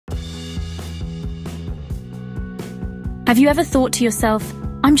Have you ever thought to yourself,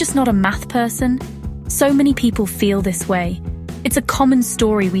 I'm just not a math person? So many people feel this way. It's a common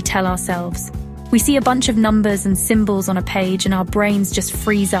story we tell ourselves. We see a bunch of numbers and symbols on a page and our brains just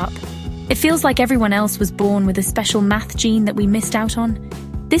freeze up. It feels like everyone else was born with a special math gene that we missed out on.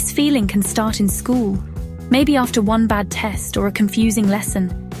 This feeling can start in school, maybe after one bad test or a confusing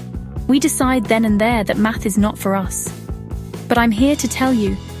lesson. We decide then and there that math is not for us. But I'm here to tell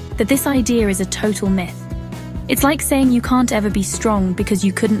you that this idea is a total myth. It's like saying you can't ever be strong because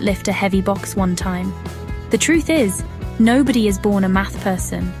you couldn't lift a heavy box one time. The truth is, nobody is born a math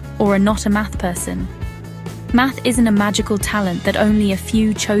person or a not a math person. Math isn't a magical talent that only a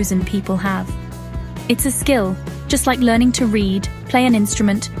few chosen people have. It's a skill, just like learning to read, play an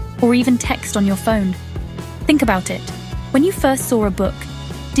instrument, or even text on your phone. Think about it. When you first saw a book,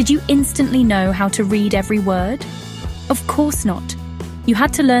 did you instantly know how to read every word? Of course not. You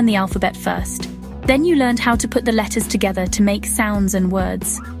had to learn the alphabet first. Then you learned how to put the letters together to make sounds and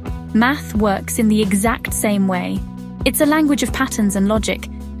words. Math works in the exact same way. It's a language of patterns and logic,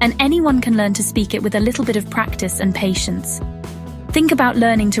 and anyone can learn to speak it with a little bit of practice and patience. Think about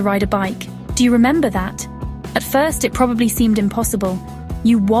learning to ride a bike. Do you remember that? At first, it probably seemed impossible.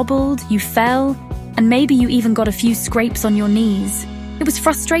 You wobbled, you fell, and maybe you even got a few scrapes on your knees. It was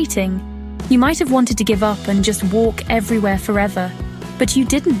frustrating. You might have wanted to give up and just walk everywhere forever, but you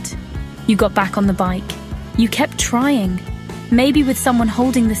didn't. You got back on the bike. You kept trying, maybe with someone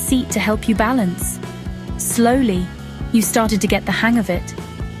holding the seat to help you balance. Slowly, you started to get the hang of it.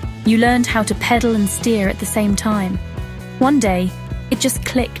 You learned how to pedal and steer at the same time. One day, it just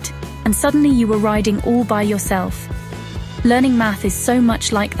clicked, and suddenly you were riding all by yourself. Learning math is so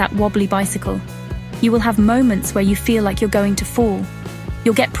much like that wobbly bicycle. You will have moments where you feel like you're going to fall.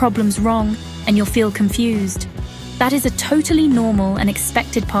 You'll get problems wrong, and you'll feel confused. That is a totally normal and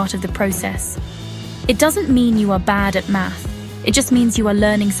expected part of the process. It doesn't mean you are bad at math. It just means you are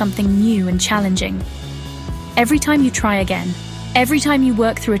learning something new and challenging. Every time you try again, every time you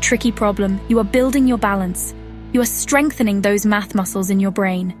work through a tricky problem, you are building your balance. You are strengthening those math muscles in your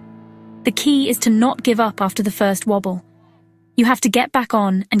brain. The key is to not give up after the first wobble. You have to get back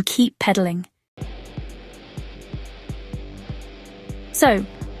on and keep pedaling. So,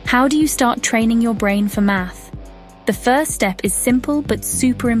 how do you start training your brain for math? The first step is simple but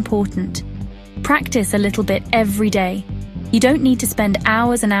super important. Practice a little bit every day. You don't need to spend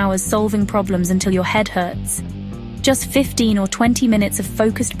hours and hours solving problems until your head hurts. Just 15 or 20 minutes of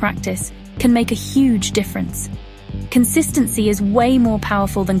focused practice can make a huge difference. Consistency is way more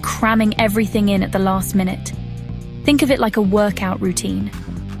powerful than cramming everything in at the last minute. Think of it like a workout routine.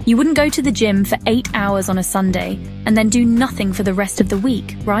 You wouldn't go to the gym for 8 hours on a Sunday and then do nothing for the rest of the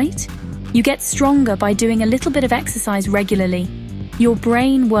week, right? You get stronger by doing a little bit of exercise regularly. Your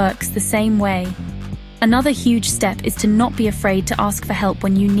brain works the same way. Another huge step is to not be afraid to ask for help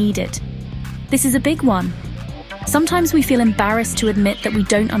when you need it. This is a big one. Sometimes we feel embarrassed to admit that we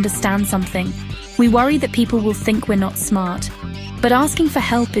don't understand something. We worry that people will think we're not smart. But asking for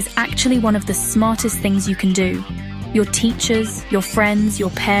help is actually one of the smartest things you can do. Your teachers, your friends, your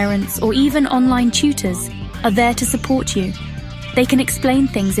parents, or even online tutors are there to support you. They can explain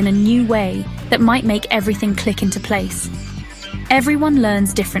things in a new way that might make everything click into place. Everyone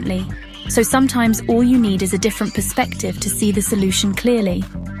learns differently, so sometimes all you need is a different perspective to see the solution clearly.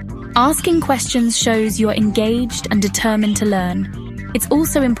 Asking questions shows you're engaged and determined to learn. It's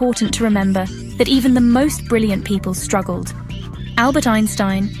also important to remember that even the most brilliant people struggled. Albert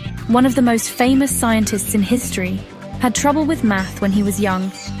Einstein, one of the most famous scientists in history, had trouble with math when he was young.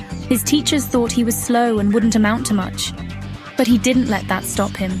 His teachers thought he was slow and wouldn't amount to much. But he didn't let that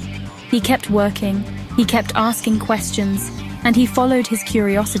stop him. He kept working, he kept asking questions, and he followed his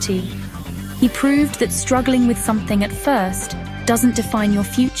curiosity. He proved that struggling with something at first doesn't define your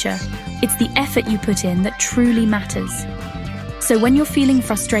future. It's the effort you put in that truly matters. So when you're feeling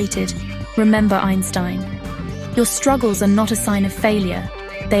frustrated, remember Einstein. Your struggles are not a sign of failure.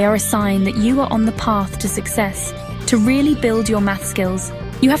 They are a sign that you are on the path to success. To really build your math skills,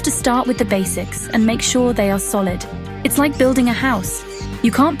 you have to start with the basics and make sure they are solid. It's like building a house.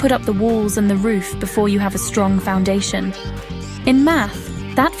 You can't put up the walls and the roof before you have a strong foundation. In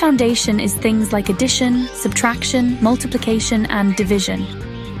math, that foundation is things like addition, subtraction, multiplication, and division.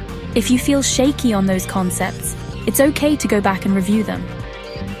 If you feel shaky on those concepts, it's okay to go back and review them.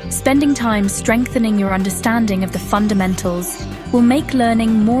 Spending time strengthening your understanding of the fundamentals will make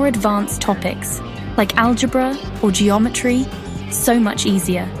learning more advanced topics, like algebra or geometry, so much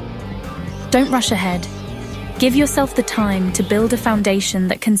easier. Don't rush ahead. Give yourself the time to build a foundation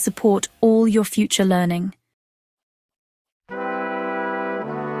that can support all your future learning.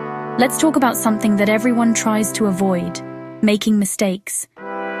 Let's talk about something that everyone tries to avoid: making mistakes.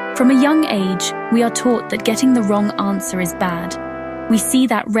 From a young age, we are taught that getting the wrong answer is bad. We see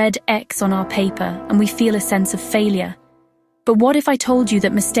that red X on our paper and we feel a sense of failure. But what if I told you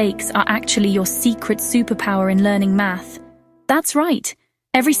that mistakes are actually your secret superpower in learning math? That's right.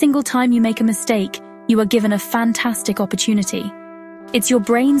 Every single time you make a mistake, you are given a fantastic opportunity. It's your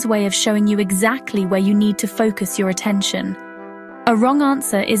brain's way of showing you exactly where you need to focus your attention. A wrong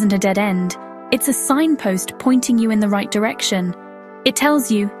answer isn't a dead end. It's a signpost pointing you in the right direction. It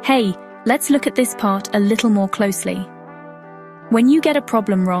tells you, hey, let's look at this part a little more closely. When you get a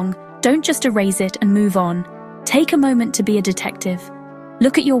problem wrong, don't just erase it and move on. Take a moment to be a detective.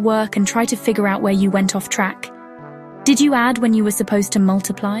 Look at your work and try to figure out where you went off track. Did you add when you were supposed to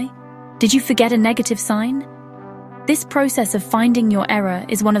multiply? Did you forget a negative sign? This process of finding your error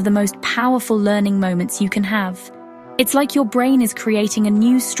is one of the most powerful learning moments you can have. It's like your brain is creating a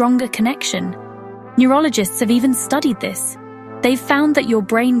new, stronger connection. Neurologists have even studied this. They've found that your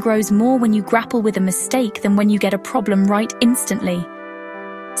brain grows more when you grapple with a mistake than when you get a problem right instantly.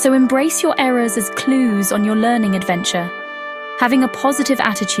 So embrace your errors as clues on your learning adventure. Having a positive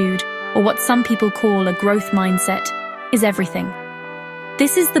attitude, or what some people call a growth mindset, is everything.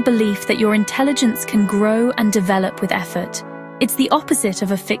 This is the belief that your intelligence can grow and develop with effort. It's the opposite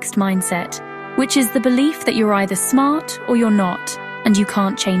of a fixed mindset, which is the belief that you're either smart or you're not, and you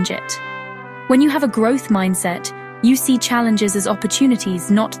can't change it. When you have a growth mindset, you see challenges as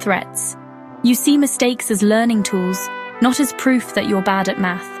opportunities, not threats. You see mistakes as learning tools, not as proof that you're bad at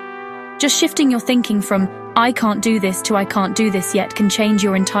math. Just shifting your thinking from, I can't do this to I can't do this yet can change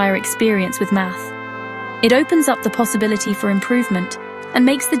your entire experience with math. It opens up the possibility for improvement and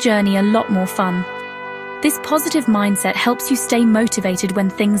makes the journey a lot more fun. This positive mindset helps you stay motivated when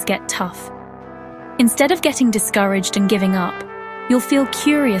things get tough. Instead of getting discouraged and giving up, you'll feel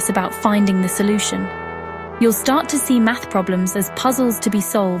curious about finding the solution. You'll start to see math problems as puzzles to be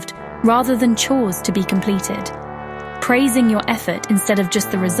solved rather than chores to be completed. Praising your effort instead of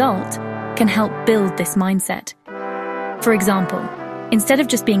just the result can help build this mindset. For example, instead of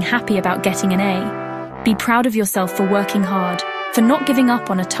just being happy about getting an A, be proud of yourself for working hard, for not giving up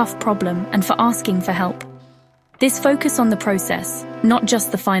on a tough problem, and for asking for help. This focus on the process, not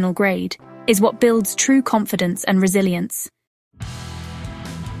just the final grade, is what builds true confidence and resilience.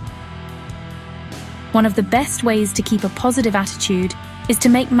 One of the best ways to keep a positive attitude is to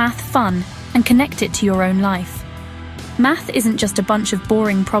make math fun and connect it to your own life. Math isn't just a bunch of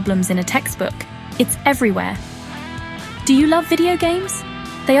boring problems in a textbook, it's everywhere. Do you love video games?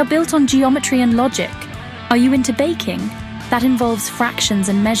 They are built on geometry and logic. Are you into baking? That involves fractions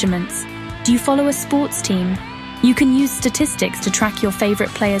and measurements. Do you follow a sports team? You can use statistics to track your favorite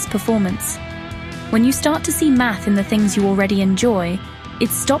player's performance. When you start to see math in the things you already enjoy, it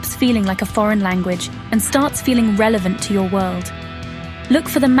stops feeling like a foreign language and starts feeling relevant to your world. Look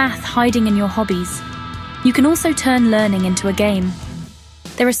for the math hiding in your hobbies. You can also turn learning into a game.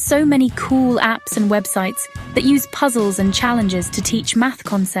 There are so many cool apps and websites that use puzzles and challenges to teach math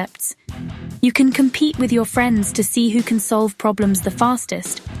concepts. You can compete with your friends to see who can solve problems the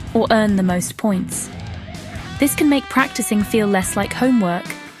fastest or earn the most points. This can make practicing feel less like homework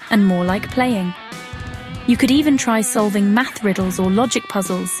and more like playing. You could even try solving math riddles or logic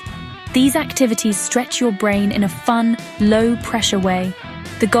puzzles. These activities stretch your brain in a fun, low-pressure way.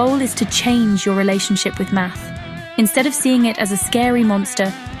 The goal is to change your relationship with math. Instead of seeing it as a scary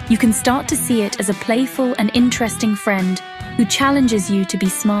monster, you can start to see it as a playful and interesting friend who challenges you to be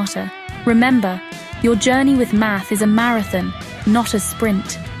smarter. Remember, your journey with math is a marathon, not a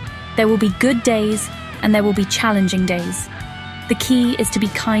sprint. There will be good days and there will be challenging days. The key is to be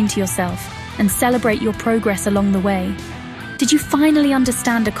kind to yourself and celebrate your progress along the way. Did you finally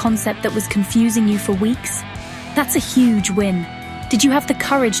understand a concept that was confusing you for weeks? That's a huge win. Did you have the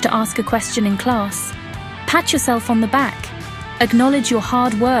courage to ask a question in class? Pat yourself on the back. Acknowledge your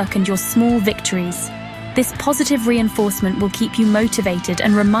hard work and your small victories. This positive reinforcement will keep you motivated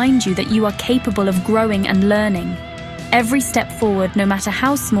and remind you that you are capable of growing and learning. Every step forward, no matter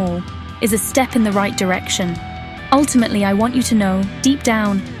how small, is a step in the right direction. Ultimately, I want you to know, deep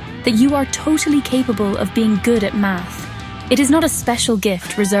down, that you are totally capable of being good at math. It is not a special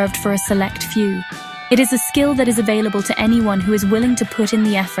gift reserved for a select few. It is a skill that is available to anyone who is willing to put in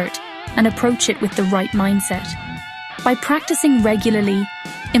the effort and approach it with the right mindset. By practicing regularly,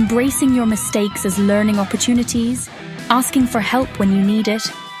 embracing your mistakes as learning opportunities, asking for help when you need it,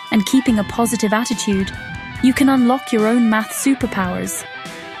 and keeping a positive attitude, you can unlock your own math superpowers.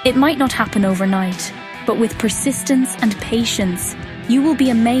 It might not happen overnight, but with persistence and patience, you will be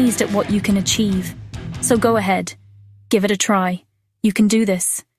amazed at what you can achieve. So go ahead, give it a try. You can do this.